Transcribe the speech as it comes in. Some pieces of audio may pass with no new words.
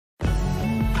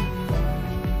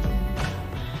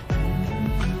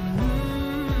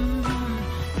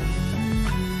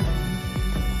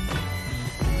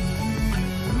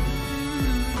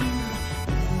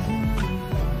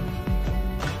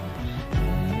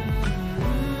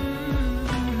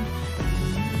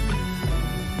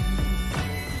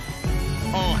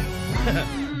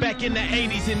Back in the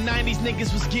 80s and 90s,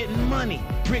 niggas was getting money.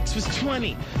 Bricks was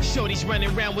 20. Shorties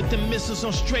running around with them missiles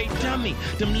on straight dummy.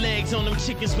 Them legs on them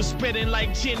chickens was spreading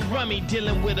like gin rummy.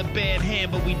 Dealing with a bad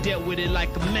hand, but we dealt with it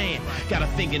like a man. Got our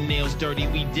fingernails dirty,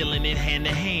 we dealing it hand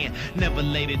to hand. Never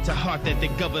laid it to heart that the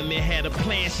government had a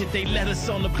plan. Shit, they let us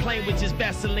on the plane with just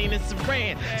Vaseline and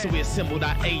Saran. So we assembled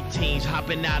our 18s,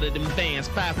 hopping out of them vans.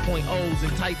 5.0s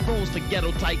and typhoons for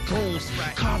ghetto tycoons.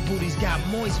 Car booties got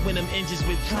moist when them engines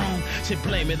with chrome. Should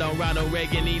blame it on Ronald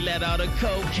Reagan, he let all the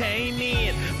cocaine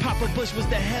in. Papa Bush was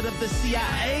the head of the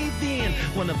CIA then.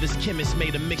 One of his chemists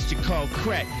made a mixture called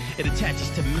crack. It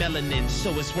attaches to melanin, so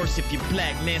it's worse if you're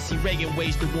black. Nancy Reagan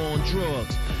waged the war on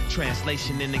drugs.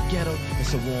 Translation in the ghetto,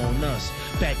 it's a war on us.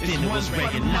 Back then it was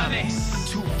Reaganomics.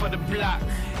 2 for the block,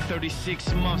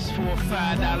 36 months for a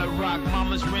 $5 rock.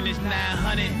 Mama's rent is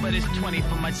 900, but it's 20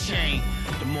 for my chain.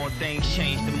 The more things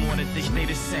change, the more that they stay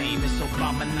the same. It's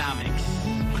Obamanomics.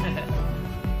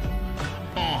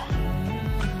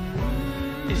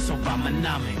 It's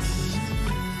Obamanomics.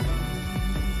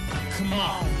 Come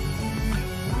on.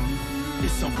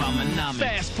 It's Obamanomics.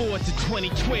 Fast forward to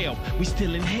 2012, we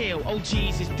still in hell.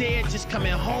 OGs is dead, just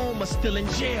coming home or still in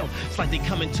jail. It's like they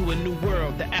coming to a new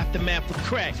world, the aftermath of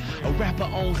crack. A rapper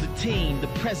owns the team, the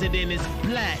president is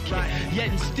black. Yet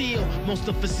and still, most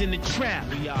of us in the trap.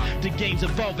 The game's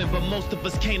evolving, but most of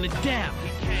us can't adapt.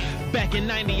 Back in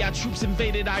 90, our troops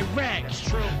invaded Iraq.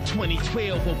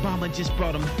 2012, Obama just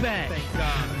brought them back.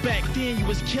 Back then, you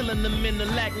was killing them in the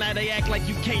lack. Now they act like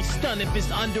you can't stun if it's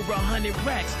under 100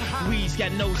 racks. Weeds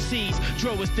got no C's,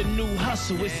 Dro is the new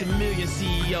hustle. It's a million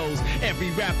CEOs, every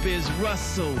rapper is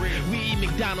Russell. We eat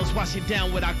McDonald's, wash it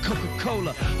down with our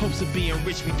Coca-Cola. Hopes of being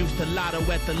rich, reduce the lotto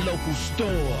at the local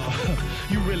store.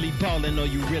 You really ballin' or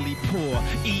you really poor?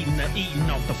 Eating or eating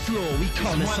off the floor, we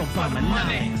call this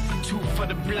Obamanomics. 2 for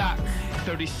the block,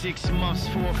 36 months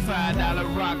for a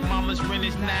 $5 rock. Mama's rent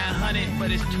is 900,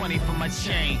 but it's 20 for my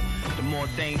chain. The more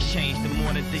things change, the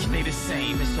more that they stay the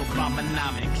same. It's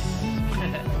Obamanomics.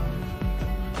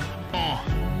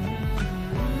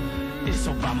 It's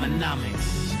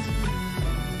Obamanomics.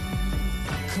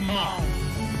 Come on.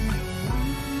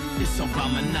 It's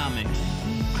Obamanomics.